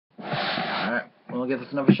we'll give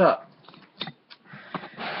this another shot.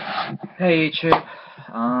 Hey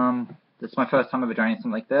YouTube, this is my first time ever doing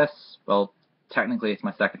something like this. Well, technically it's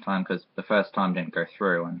my second time because the first time didn't go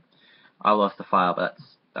through and I lost the file, but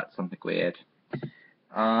that's something weird.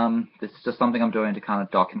 This is just something I'm doing to kind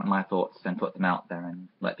of document my thoughts and put them out there and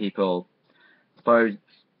let people, I suppose,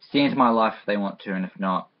 see into my life if they want to, and if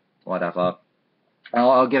not, whatever.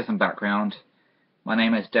 I'll give some background. My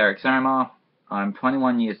name is Derek Zomar. I'm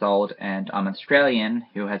 21 years old and I'm an Australian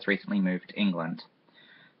who has recently moved to England.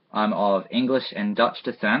 I'm of English and Dutch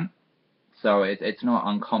descent, so it's not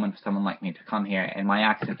uncommon for someone like me to come here, and my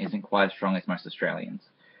accent isn't quite as strong as most Australians.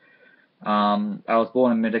 I was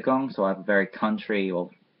born in Mittagong, so I have a very country or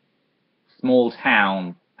small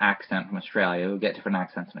town accent from Australia. We'll get different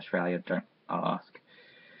accents in Australia, don't ask.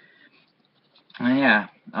 And yeah,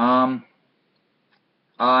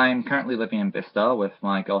 I'm currently living in Bicester with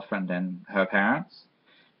my girlfriend and her parents,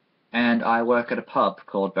 and I work at a pub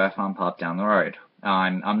called Burr Farm Pub down the road.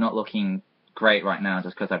 I'm not looking great right now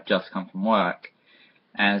just because I've just come from work,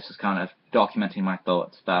 and it's just kind of documenting my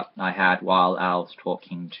thoughts that I had while I was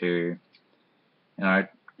talking to,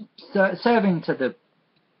 serving to the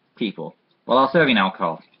people. Well, I was serving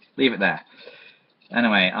alcohol. Leave it there.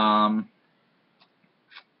 Anyway,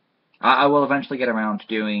 I will eventually get around to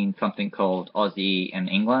doing something called Aussie in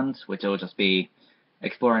England, which will just be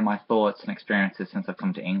exploring my thoughts and experiences since I've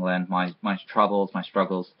come to England, my troubles, my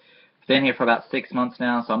struggles. I've been here for about 6 months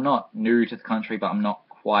now, so I'm not new to the country, but I'm not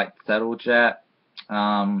quite settled yet.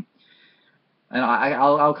 And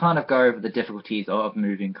I'll kind of go over the difficulties of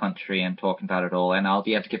moving country and talking about it all, and I'll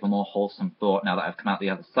be able to give a more wholesome thought now that I've come out the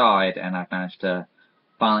other side and I've managed to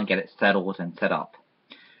finally get it settled and set up.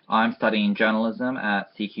 I'm studying journalism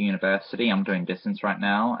at CQ University. I'm doing distance right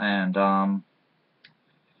now, and I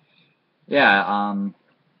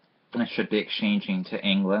should be exchanging to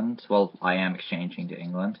England. Well, I am exchanging to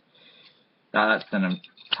England. That's an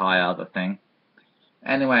entire other thing.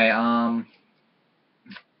 Anyway,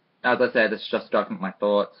 as I said, this is just to document my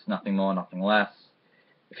thoughts, nothing more, nothing less.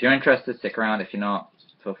 If you're interested, stick around. If you're not,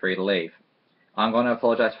 feel free to leave. I'm going to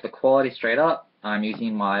apologize for the quality straight up. I'm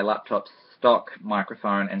using my laptop's stock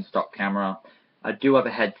microphone and stock camera. I do have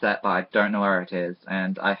a headset, but I don't know where it is,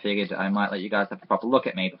 and I figured I might let you guys have a proper look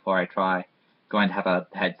at me before I try going to have a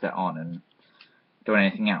headset on and doing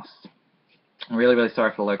anything else. I'm really, really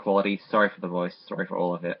sorry for the low quality, sorry for the voice, sorry for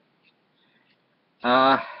all of it.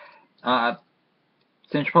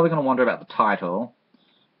 Since you're probably going to wonder about the title,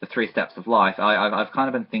 The 3 Steps of Life, I've kind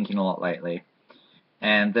of been thinking a lot lately.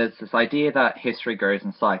 And there's this idea that history goes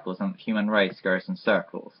in cycles and the human race goes in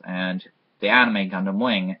circles, and the anime Gundam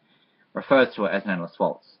Wing refers to it as an endless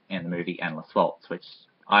waltz in the movie Endless Waltz, which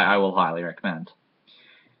I will highly recommend.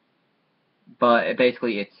 But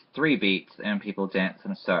basically it's 3 beats and people dance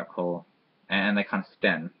in a circle and they kind of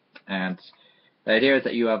spin. And the idea is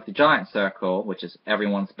that you have the giant circle, which is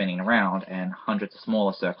everyone spinning around, and hundreds of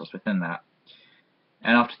smaller circles within that.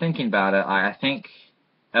 And after thinking about it, I think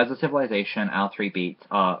as a civilization, our 3 beats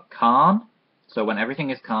are calm. So when everything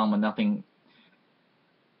is calm,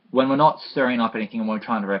 when we're not stirring up anything and we're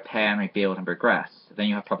trying to repair and rebuild and progress. Then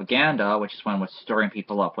you have propaganda, which is when we're stirring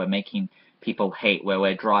people up, we're making people hate, where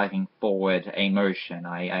we're driving forward a motion, an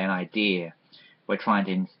idea. We're trying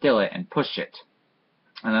to instill it and push it.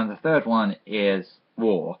 And then the third one is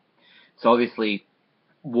war. So obviously,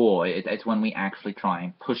 war, it's when we actually try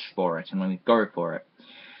and push for it and when we go for it.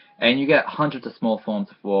 And you get hundreds of small forms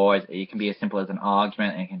of war. It can be as simple as an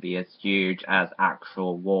argument, and it can be as huge as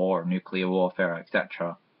actual war, nuclear warfare,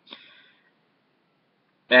 etc.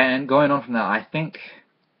 And going on from that, I think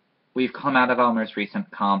we've come out of our most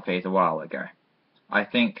recent calm phase a while ago. I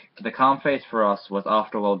think the calm phase for us was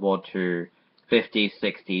after World War II, 50s,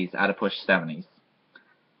 60s, at a push 70s.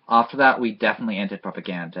 After that, we definitely entered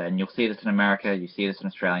propaganda, and you'll see this in America, you see this in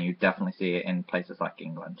Australia, and you definitely see it in places like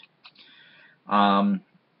England.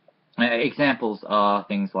 Examples are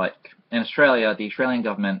things like, in Australia, the Australian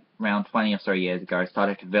government, around 20 or so years ago,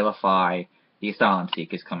 started to vilify the asylum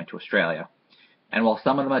seekers coming to Australia. And while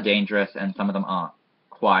some of them are dangerous and some of them aren't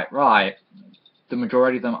quite right, the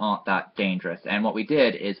majority of them aren't that dangerous. And what we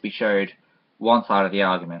did is we showed one side of the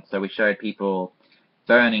argument. So we showed people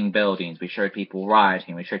burning buildings, we showed people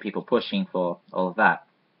rioting, we showed people pushing for all of that.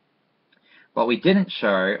 What we didn't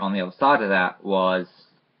show on the other side of that was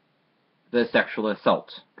the sexual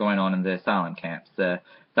assault going on in the asylum camps. The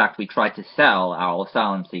fact we tried to sell our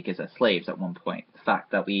asylum seekers as slaves at one point. The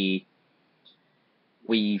fact that we've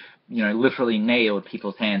literally nailed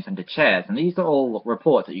people's hands into chairs. And these are all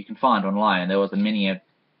reports that you can find online. And there was a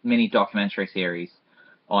mini documentary series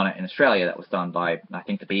on it in Australia that was done by, I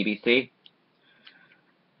think, the BBC.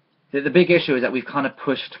 the big issue is that we've kind of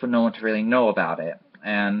pushed for no one to really know about it,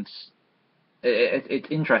 and it's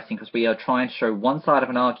interesting because we are trying to show one side of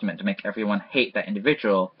an argument to make everyone hate that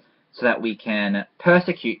individual, so that we can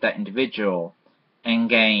persecute that individual and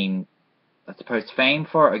gain, I suppose, fame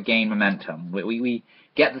for it, or gain momentum. We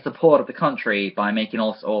get the support of the country by making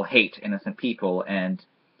us all hate innocent people, and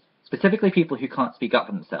specifically people who can't speak up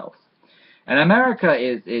for themselves. And America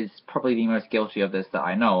is probably the most guilty of this that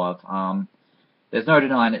I know of. There's no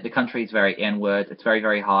denying it. The country is very inward. It's very,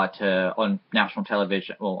 very hard to, on national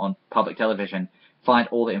television, or on public television, find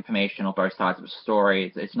all the information on both sides of the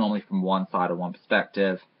story. It's normally from one side or one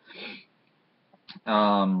perspective.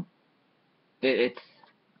 They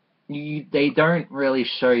don't really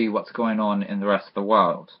show you what's going on in the rest of the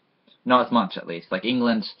world. Not as much, at least. Like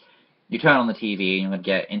England, you turn on the TV and you're going to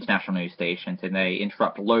get international news stations, and they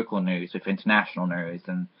interrupt local news with international news,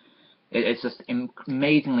 and it's just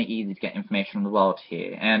amazingly easy to get information from the world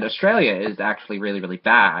here. And Australia is actually really, really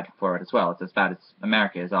bad for it as well. It's as bad as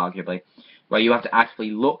America is, arguably, where you have to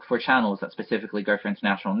actually look for channels that specifically go for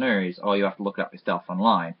international news, or you have to look it up yourself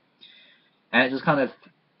online. And it just kind of,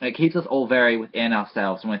 it keeps us all very within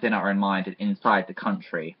ourselves and within our own mind and inside the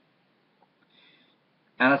country.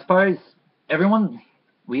 And I suppose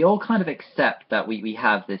we all kind of accept that we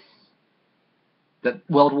have this, that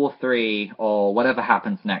World War III, or whatever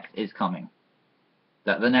happens next, is coming.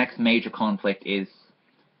 That the next major conflict is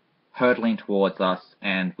hurtling towards us,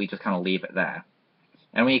 and we just kind of leave it there.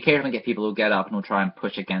 And we occasionally get people who get up and will try and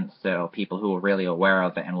push against it, or people who are really aware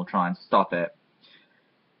of it and will try and stop it.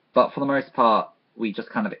 But for the most part, we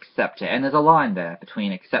just kind of accept it. And there's a line there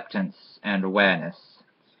between acceptance and awareness.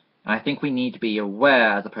 And I think we need to be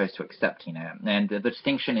aware as opposed to accepting it. And the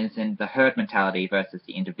distinction is in the herd mentality versus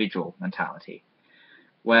the individual mentality.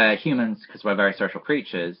 Where humans, because we're very social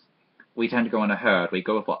creatures, we tend to go in a herd. We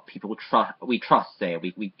go with what people trust, say.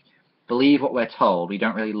 We believe what we're told. We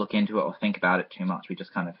don't really look into it or think about it too much. We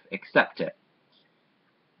just kind of accept it.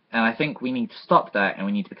 And I think we need to stop that, and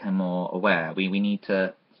we need to become more aware. We need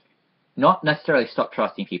to not necessarily stop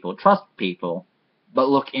trusting people. Trust people, but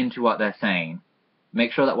look into what they're saying.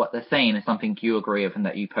 Make sure that what they're saying is something you agree with and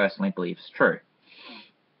that you personally believe is true.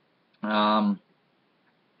 I'm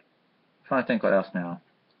trying to think what else now.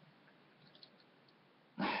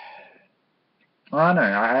 I don't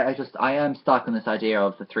know, I am stuck on this idea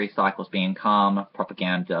of the three cycles being calm,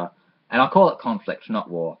 propaganda, and I'll call it conflict, not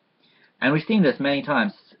war. And we've seen this many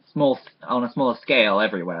times, on a smaller scale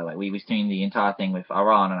everywhere. Like we've seen the entire thing with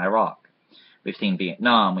Iran and Iraq. We've seen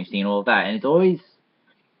Vietnam, we've seen all of that, and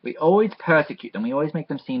we always persecute them, we always make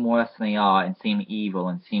them seem worse than they are, and seem evil,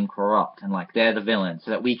 and seem corrupt, and like they're the villains,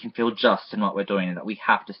 so that we can feel just in what we're doing, and that we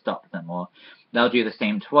have to stop them, or they'll do the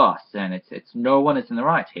same to us, and it's no one is in the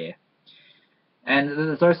right here. And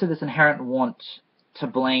there's also this inherent want to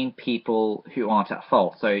blame people who aren't at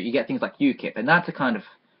fault. So you get things like UKIP, and that's a kind of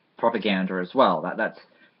propaganda as well. That's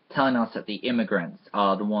telling us that the immigrants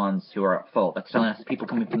are the ones who are at fault. That's telling us that people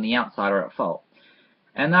coming from the outside are at fault.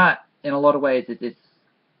 And that, in a lot of ways, it's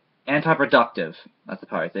anti-productive, I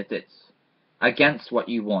suppose. It's against what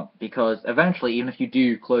you want, because eventually, even if you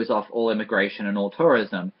do close off all immigration and all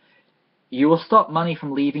tourism, you will stop money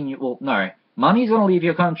from leaving you. Well, no. Money's going to leave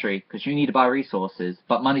your country because you need to buy resources,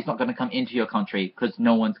 but money's not going to come into your country because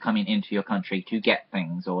no one's coming into your country to get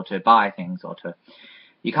things or to buy things or to...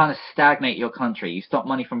 You kind of stagnate your country. You stop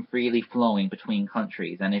money from freely flowing between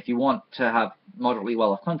countries. And if you want to have moderately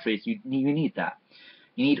well-off countries, you need that.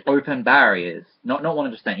 You need open barriers. Not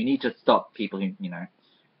 100%. You need to stop people who,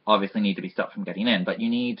 obviously need to be stopped from getting in, but you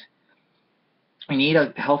need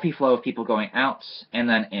a healthy flow of people going out and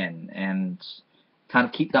then in, and kind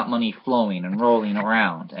of keep that money flowing and rolling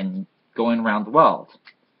around and going around the world.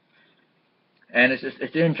 And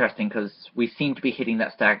it's interesting because we seem to be hitting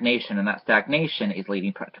that stagnation, and that stagnation is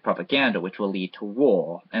leading to propaganda, which will lead to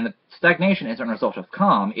war. And the stagnation isn't a result of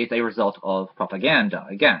calm, it's a result of propaganda,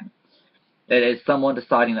 again. It is someone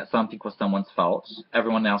deciding that something was someone's fault,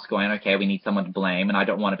 everyone else going, okay, we need someone to blame, and I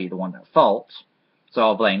don't want to be the one at fault, so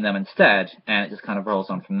I'll blame them instead, and it just kind of rolls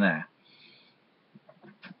on from there.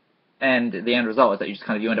 And the end result is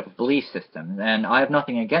that you end up with belief systems. And I have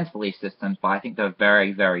nothing against belief systems, but I think they're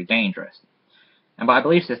very, very dangerous. And by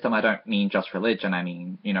belief system, I don't mean just religion. I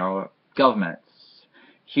mean, governments,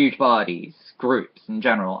 huge bodies, groups in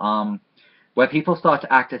general, where people start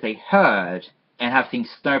to act as a herd and have things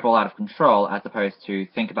snowball out of control, as opposed to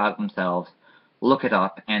think about it themselves, look it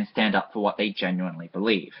up, and stand up for what they genuinely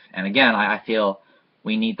believe. And again, I feel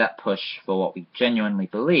we need that push for what we genuinely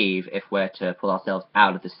believe if we're to pull ourselves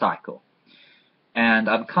out of this cycle. And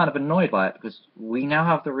I'm kind of annoyed by it, because we now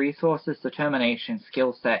have the resources, determination,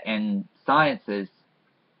 skill set, and sciences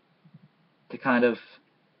to kind of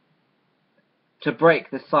to break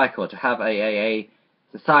this cycle, to have a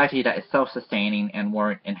society that is self-sustaining and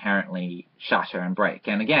won't inherently shatter and break.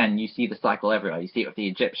 And again, you see the cycle everywhere. You see it with the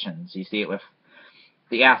Egyptians, you see it with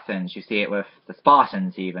the Athens, you see it with the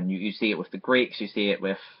Spartans even, you see it with the Greeks, you see it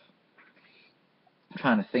with, I'm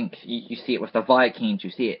trying to think, you see it with the Vikings, you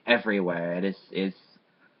see it everywhere. It is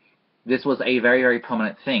this was a very, very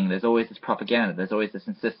prominent thing. There's always this propaganda, there's always this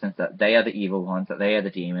insistence that they are the evil ones, that they are the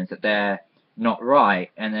demons, that they're not right,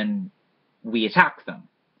 and then we attack them.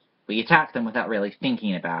 We attack them without really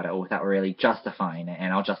thinking about it or without really justifying it,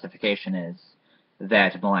 and our justification is they're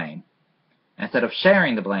to blame. Instead of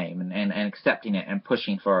sharing the blame and accepting it and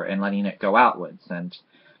pushing for it and letting it go outwards and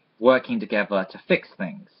working together to fix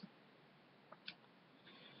things.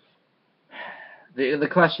 The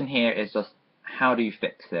question here is just, how do you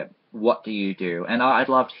fix it? What do you do? And I'd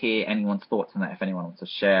love to hear anyone's thoughts on that. If anyone wants to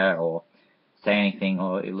share or say anything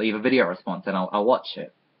or leave a video response, and I'll watch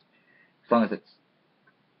it. As long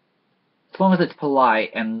as it's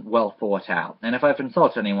polite and well thought out. And if I've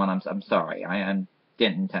insulted anyone, I'm sorry. I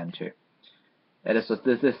didn't intend to. It is just,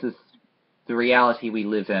 this is the reality we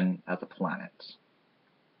live in as a planet.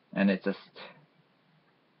 And it's just,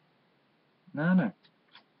 no.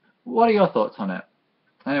 What are your thoughts on it?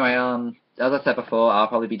 Anyway, as I said before, I'll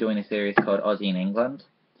probably be doing a series called Aussie in England,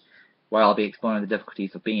 where I'll be exploring the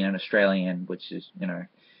difficulties of being an Australian, which is, you know,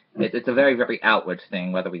 it's a very, very outward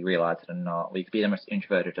thing, whether we realise it or not. We could be the most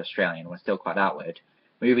introverted Australian, we're still quite outward.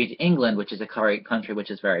 Moving to England, which is a country which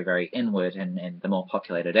is very, very inward in the more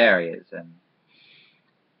populated areas, and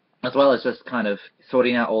as well as just kind of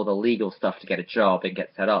sorting out all the legal stuff to get a job and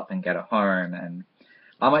get set up and get a home, and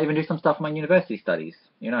I might even do some stuff in my university studies,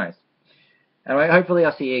 who knows. Anyway, hopefully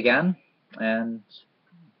I'll see you again, and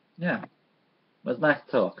yeah, it was nice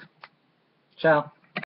to talk. Ciao.